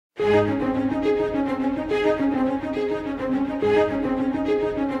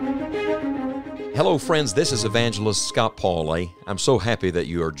Hello friends, this is Evangelist Scott Pauley. I'm so happy that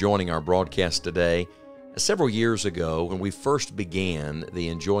you are joining our broadcast today. Several years ago, when we first began the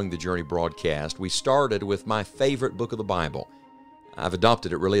Enjoying the Journey broadcast, we started with my favorite book of the Bible. I've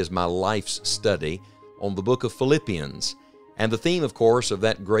adopted it really as my life's study on the book of Philippians. And the theme, of course, of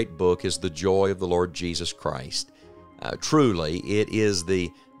that great book is the joy of the Lord Jesus Christ. Truly, it is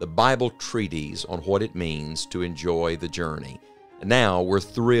the Bible treatise on what it means to enjoy the journey. Now, we're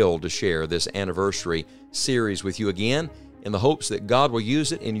thrilled to share this anniversary series with you again in the hopes that God will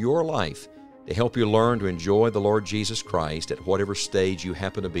use it in your life to help you learn to enjoy the Lord Jesus Christ at whatever stage you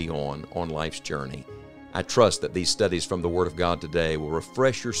happen to be on life's journey. I trust that these studies from the Word of God today will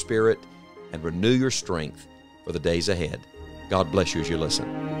refresh your spirit and renew your strength for the days ahead. God bless you as you listen.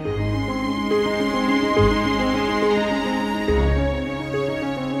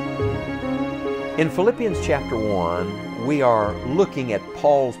 In Philippians chapter 1, we are looking at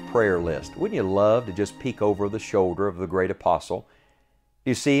Paul's prayer list. Wouldn't you love to just peek over the shoulder of the great apostle?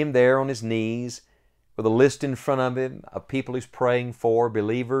 You see him there on his knees with a list in front of him of people he's praying for,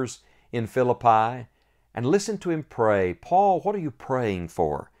 believers in Philippi, and listen to him pray. Paul, what are you praying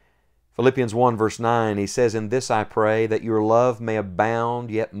for? Philippians 1 verse 9, he says, "In this I pray, that your love may abound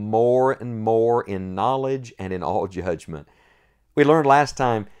yet more and more in knowledge and in all judgment." We learned last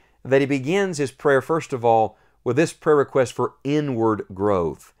time that he begins his prayer, first of all, with this prayer request for inward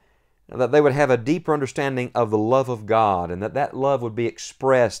growth, that they would have a deeper understanding of the love of God and that love would be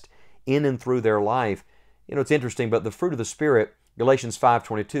expressed in and through their life. You know, it's interesting, but the fruit of the Spirit, Galatians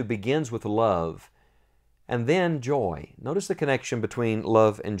 5:22, begins with love and then joy. Notice the connection between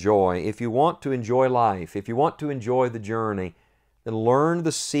love and joy. If you want to enjoy life, if you want to enjoy the journey, then learn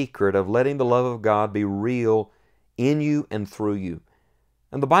the secret of letting the love of God be real in you and through you.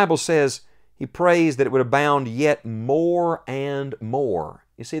 And the Bible says, he prays that it would abound yet more and more.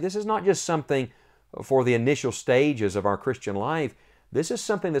 You see, this is not just something for the initial stages of our Christian life. This is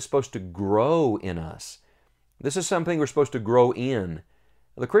something that's supposed to grow in us. This is something we're supposed to grow in.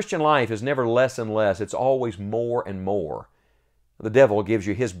 The Christian life is never less and less. It's always more and more. The devil gives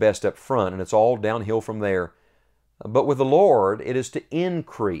you his best up front, and it's all downhill from there. But with the Lord, it is to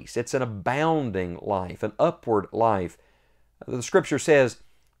increase. It's an abounding life, an upward life. The Scripture says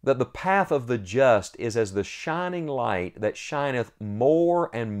that the path of the just is as the shining light that shineth more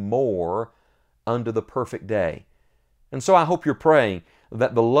and more unto the perfect day. And so I hope you're praying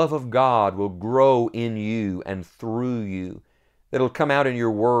that the love of God will grow in you and through you, that it'll come out in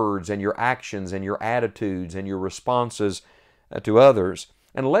your words and your actions and your attitudes and your responses to others.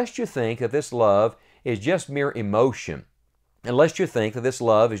 Unless you think that this love is just mere emotion, unless you think that this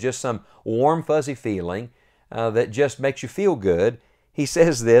love is just some warm, fuzzy feeling that just makes you feel good, he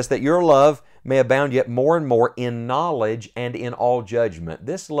says this, that your love may abound yet more and more in knowledge and in all judgment.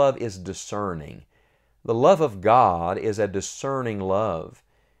 This love is discerning. The love of God is a discerning love.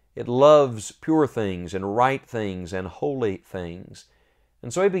 It loves pure things and right things and holy things.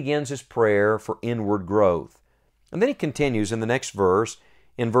 And so he begins his prayer for inward growth. And then he continues in the next verse,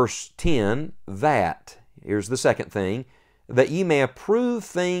 in verse 10, that, here's the second thing, that ye may approve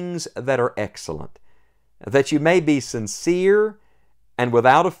things that are excellent, that you may be sincere and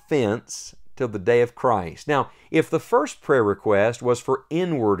without offense till the day of Christ. Now, if the first prayer request was for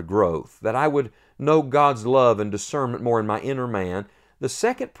inward growth, that I would know God's love and discernment more in my inner man, the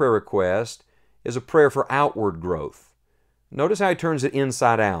second prayer request is a prayer for outward growth. Notice how he turns it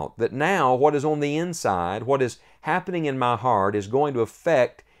inside out, that now what is on the inside, what is happening in my heart, is going to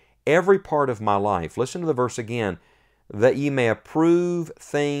affect every part of my life. Listen to the verse again, that ye may approve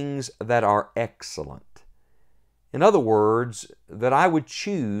things that are excellent. In other words, that I would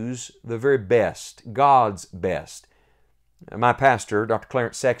choose the very best, God's best. My pastor, Dr.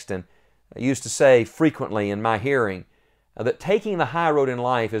 Clarence Sexton, used to say frequently in my hearing that taking the high road in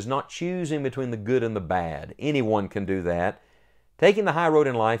life is not choosing between the good and the bad. Anyone can do that. Taking the high road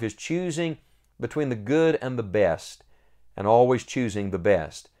in life is choosing between the good and the best, and always choosing the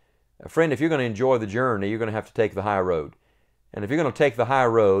best. Friend, if you're going to enjoy the journey, you're going to have to take the high road. And if you're going to take the high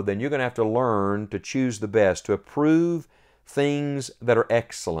road, then you're going to have to learn to choose the best, to approve things that are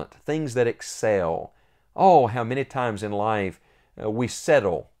excellent, things that excel. Oh, how many times in life we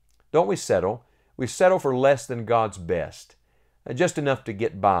settle. Don't we settle? We settle for less than God's best, just enough to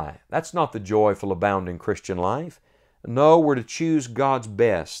get by. That's not the joyful, abounding Christian life. No, we're to choose God's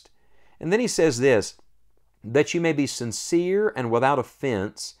best. And then he says this, that you may be sincere and without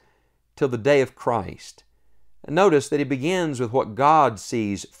offense till the day of Christ. And notice that he begins with what God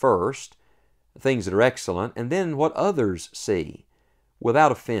sees first, things that are excellent, and then what others see,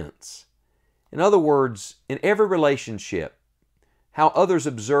 without offense. In other words, in every relationship, how others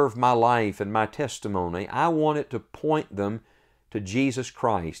observe my life and my testimony, I want it to point them to Jesus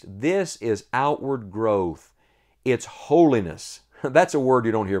Christ. This is outward growth. It's holiness. That's a word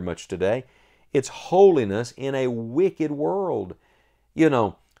you don't hear much today. It's holiness in a wicked world. You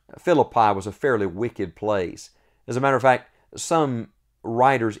know, Philippi was a fairly wicked place. As a matter of fact, some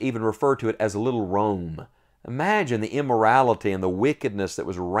writers even refer to it as a little Rome. Imagine the immorality and the wickedness that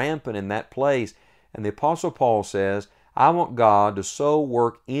was rampant in that place. And the Apostle Paul says, I want God to so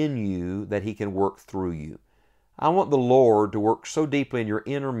work in you that He can work through you. I want the Lord to work so deeply in your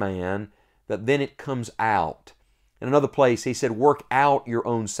inner man that then it comes out. In another place, he said, work out your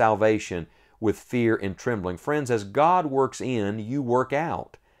own salvation with fear and trembling. Friends, as God works in, you work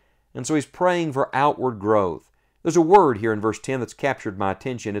out. And so he's praying for outward growth. There's a word here in verse 10 that's captured my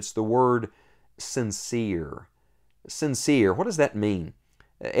attention. It's the word sincere. Sincere. What does that mean?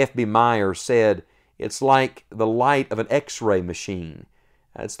 F.B. Meyer said, it's like the light of an X-ray machine.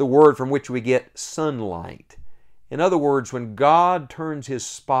 It's the word from which we get sunlight. In other words, when God turns His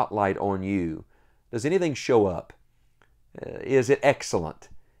spotlight on you, does anything show up? Is it excellent?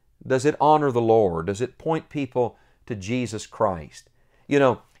 Does it honor the Lord? Does it point people to Jesus Christ? You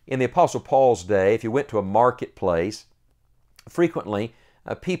know, in the Apostle Paul's day, if you went to a marketplace, frequently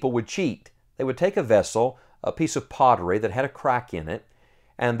people would cheat. They would take a vessel, a piece of pottery that had a crack in it,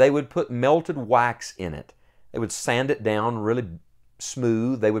 and they would put melted wax in it. They would sand it down really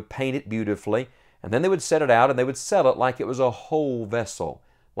smooth. They would paint it beautifully. And then they would set it out and they would sell it like it was a whole vessel,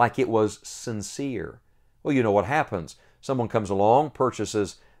 like it was sincere. Well, you know what happens. Someone comes along,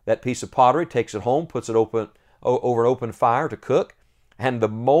 purchases that piece of pottery, takes it home, puts it over an open fire to cook, and the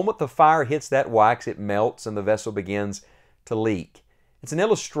moment the fire hits that wax, it melts and the vessel begins to leak. It's an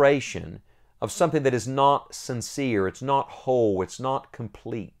illustration of something that is not sincere, it's not whole, it's not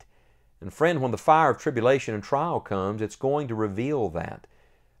complete. And friend, when the fire of tribulation and trial comes, it's going to reveal that.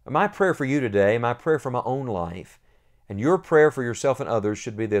 My prayer for you today, my prayer for my own life, and your prayer for yourself and others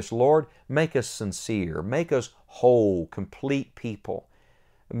should be this: Lord, make us sincere, make us whole, complete people.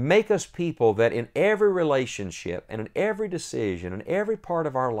 Make us people that in every relationship and in every decision and every part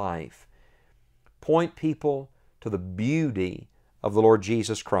of our life point people to the beauty of the Lord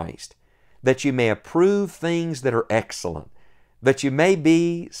Jesus Christ, that you may approve things that are excellent, that you may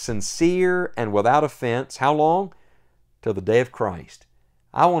be sincere and without offense. How long? Till the day of Christ.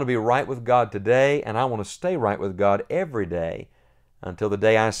 I want to be right with God today, and I want to stay right with God every day until the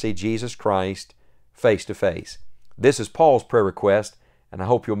day I see Jesus Christ face to face. This is Paul's prayer request, and I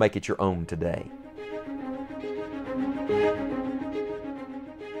hope you'll make it your own today.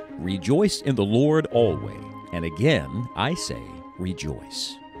 Rejoice in the Lord always, and again I say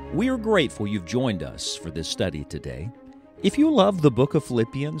rejoice. We are grateful you've joined us for this study today. If you love the book of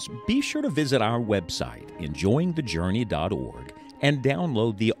Philippians, be sure to visit our website, enjoyingthejourney.org, and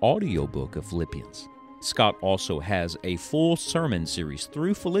download the audiobook of Philippians. Scott also has a full sermon series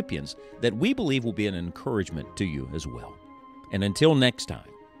through Philippians that we believe will be an encouragement to you as well. And until next time,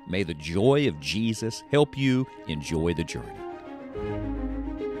 may the joy of Jesus help you enjoy the journey.